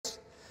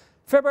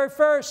February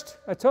 1st,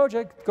 I told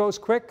you, it goes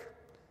quick.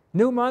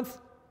 New month.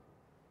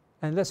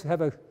 And let's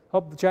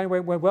hope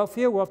January went well for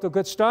you. We're off to a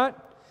good start.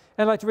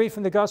 And I'd like to read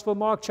from the Gospel of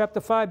Mark, chapter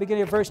 5,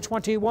 beginning of verse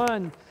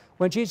 21.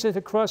 When Jesus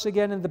had crossed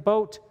again in the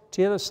boat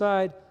to the other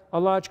side, a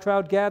large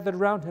crowd gathered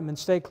around him and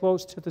stayed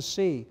close to the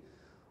sea.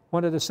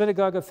 One of the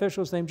synagogue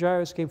officials named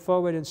Jairus came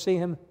forward and seeing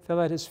him, fell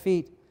at his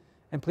feet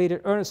and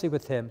pleaded earnestly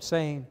with him,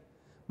 saying,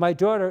 "My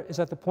daughter is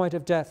at the point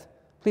of death.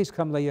 Please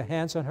come lay your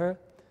hands on her,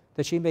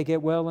 that she may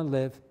get well and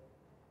live."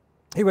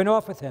 He went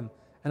off with him,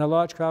 and a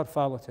large crowd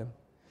followed him.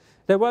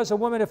 There was a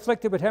woman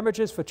afflicted with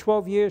hemorrhages for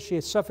 12 years. She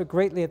had suffered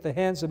greatly at the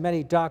hands of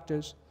many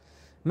doctors,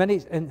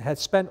 and had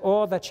spent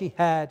all that she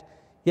had,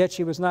 yet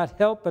she was not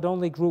helped, but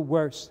only grew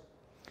worse.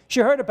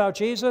 She heard about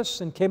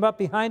Jesus and came up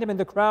behind him in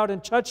the crowd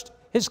and touched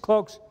his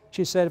cloak.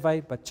 She said, "If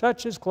I but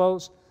touch his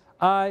clothes,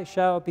 I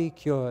shall be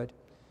cured."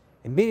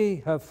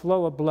 Immediately her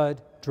flow of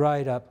blood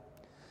dried up.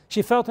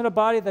 She felt in her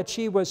body that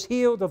she was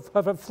healed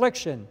of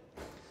affliction.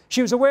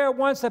 She was aware at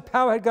once that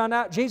power had gone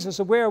out. Jesus,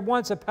 aware at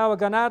once that power had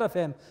gone out of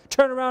him,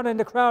 turned around in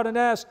the crowd and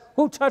asked,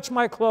 "Who touched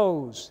my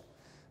clothes?"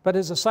 But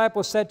his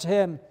disciples said to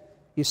him,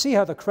 "You see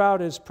how the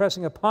crowd is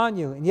pressing upon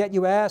you, and yet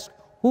you ask,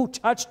 'Who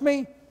touched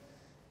me?'"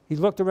 He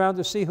looked around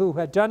to see who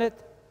had done it.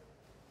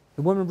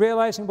 The woman,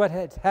 realizing what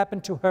had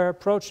happened to her,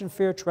 approached in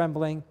fear,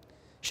 trembling.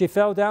 She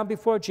fell down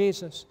before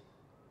Jesus.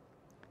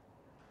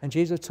 And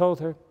Jesus told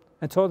him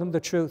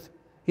the truth.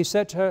 He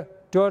said to her,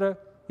 "Daughter,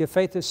 your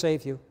faith has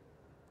saved you.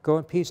 Go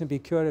in peace and be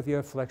cured of your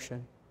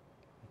affliction."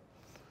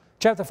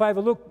 Chapter 5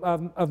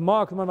 of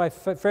Mark is one of my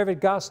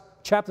favorite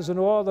chapters in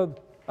all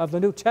of the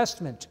New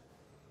Testament.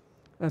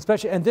 And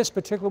especially in this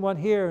particular one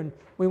here, and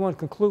we want to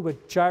conclude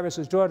with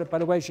Jairus' daughter. By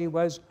the way, she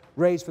was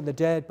raised from the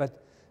dead, but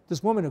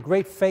this woman of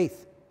great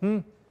faith.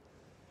 And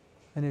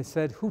he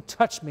said, "Who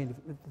touched me?"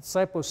 The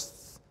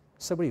disciples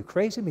said, "What, are you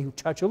crazy? Me? Who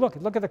touched you? Look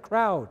at the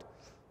crowd.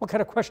 What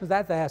kind of question is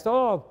that they asked?"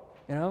 Oh,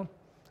 you know.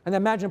 And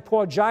imagine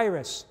poor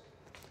Jairus.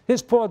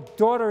 His poor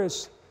daughter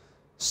is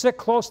sick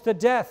close to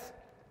death,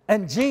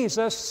 and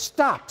Jesus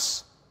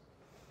stops.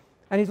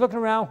 And he's looking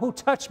around, "Who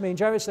touched me?" And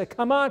Jairus said,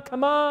 "Come on,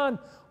 come on.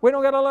 We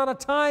don't got a lot of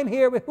time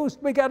here.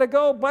 We got to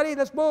go, buddy.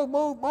 Let's move,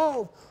 move,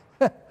 move."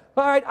 "All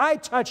right, I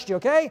touched you,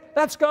 okay?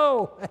 Let's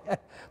go."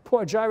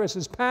 Poor Jairus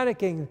is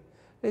panicking.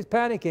 He's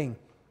panicking.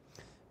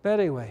 But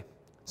anyway,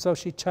 so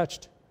she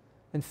touched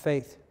in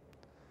faith.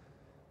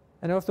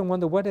 And I often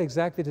wonder, what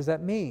exactly does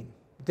that mean?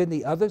 Didn't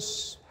the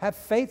others have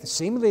faith?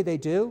 Seemingly they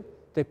do.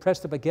 They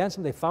pressed up against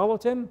him. They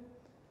followed him.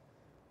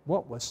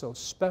 What was so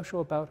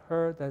special about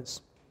her that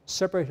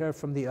separated her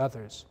from the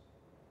others?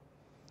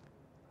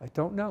 I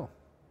don't know.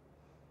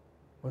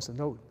 But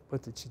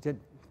she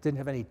didn't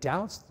have any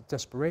doubts,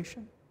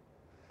 desperation.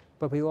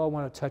 But we all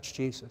want to touch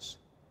Jesus.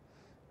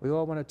 We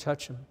all want to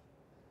touch him.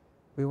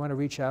 We want to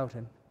reach out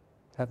and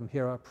have him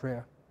hear our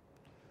prayer.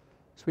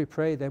 So we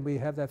pray that we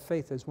have that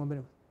faith as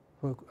woman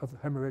of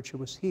hemorrhage who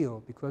was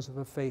healed because of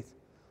her faith.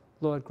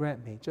 Lord,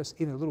 grant me just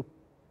even a little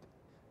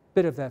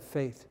bit of that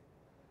faith,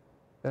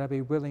 that I'd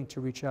be willing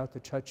to reach out to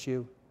touch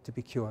you to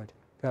be cured.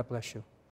 God bless you.